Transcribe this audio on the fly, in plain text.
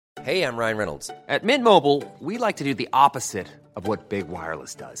Hey, I'm Ryan Reynolds. At Mint Mobile, we like to do the opposite of what Big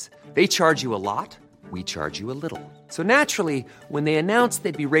Wireless does. They charge you a lot, we charge you a little. So naturally, when they announced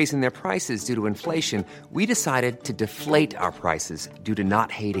they'd be raising their prices due to inflation, we decided to deflate our prices due to not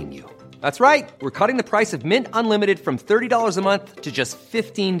hating you. That's right. We're cutting the price of Mint Unlimited from $30 a month to just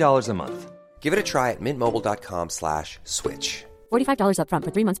 $15 a month. Give it a try at mintmobile.com/switch. $45 up front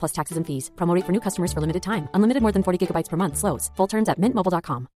for 3 months plus taxes and fees. Promo rate for new customers for limited time. Unlimited more than 40 gigabytes per month. Slows full terms at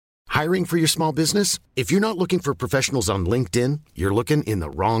mintmobile.com. Hiring for your small business? If you're not looking for professionals on LinkedIn, you're looking in the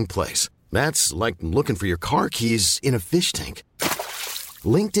wrong place. That's like looking for your car keys in a fish tank.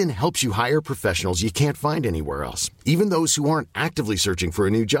 LinkedIn helps you hire professionals you can't find anywhere else, even those who aren't actively searching for a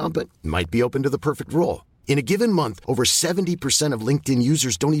new job but might be open to the perfect role. In a given month, over 70% of LinkedIn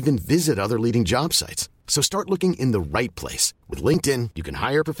users don't even visit other leading job sites. So start looking in the right place. With LinkedIn, you can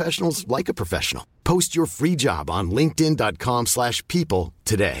hire professionals like a professional. Post your free job on linkedin.com/people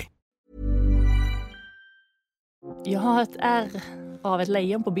today. Jag har ett ärr av ett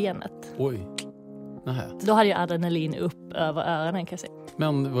lejon på benet. Oj. Nähä. Då hade jag adrenalin upp över öronen, kan jag säga.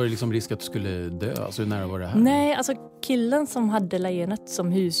 Men var det liksom risk att du skulle dö? Alltså hur nära var det här? Nej, alltså killen som hade lejonet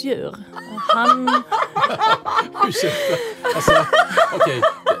som husdjur, han... Ursäkta. Alltså, okej.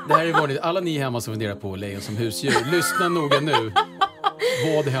 Det här är vanligt. Alla ni hemma som funderar på lejon som husdjur, lyssna noga nu.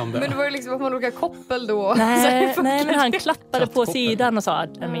 Vad hände? Men det var ju liksom att man råkade koppel då. Nej, men han klappade på sidan och sa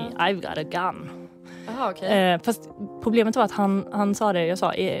I've got a gun. Aha, okay. Fast problemet var att han sa det, jag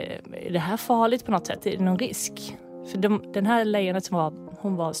sa, är det här farligt på något sätt? Är det någon risk? För den här lejonet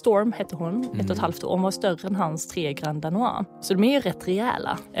hon var Storm, hette hon, 1,5 år. Hon var större än hans 3 Grand Danois. Så de är ju rätt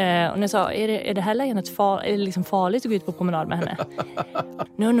rejäla. Och när jag sa, är det här lejonet är det liksom farligt att gå ut på promenad med henne?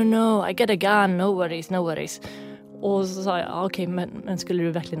 No, I got a gun, no worries. Och så sa jag, okej, men skulle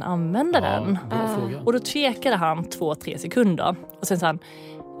du verkligen använda den? Bra fråga. Och då tvekade han 2-3 sekunder. Och sen sa han,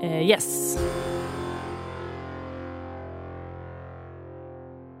 yes.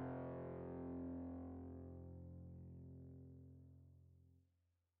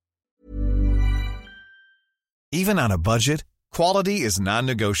 Even on a budget, quality is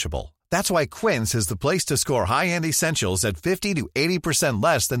non-negotiable. That's why Quince is the place to score high-end essentials at 50 to 80%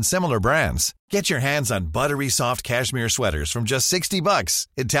 less than similar brands. Get your hands on buttery soft cashmere sweaters from just $60,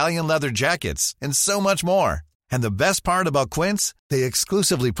 Italian leather jackets, and so much more. And the best part about Quince, they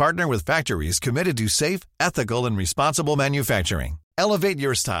exclusively partner with factories committed to safe, ethical, and responsible manufacturing. Elevate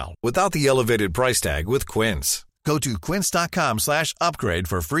your style without the elevated price tag with Quince. Go to quince.com/upgrade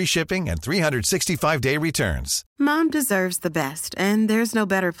for free shipping and 365-day returns. Mom deserves the best, and there's no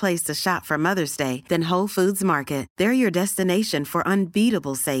better place to shop for Mother's Day than Whole Foods Market. They're your destination for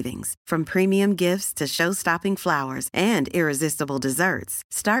unbeatable savings, from premium gifts to show-stopping flowers and irresistible desserts.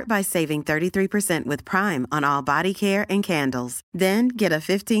 Start by saving 33% with Prime on all body care and candles. Then get a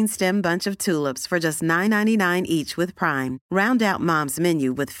 15-stem bunch of tulips for just $9.99 each with Prime. Round out Mom's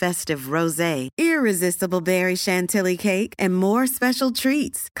menu with festive rosé, irresistible berry chantilly cake, and more special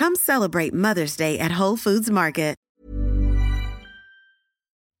treats. Come celebrate Mother's Day at Whole Foods Market.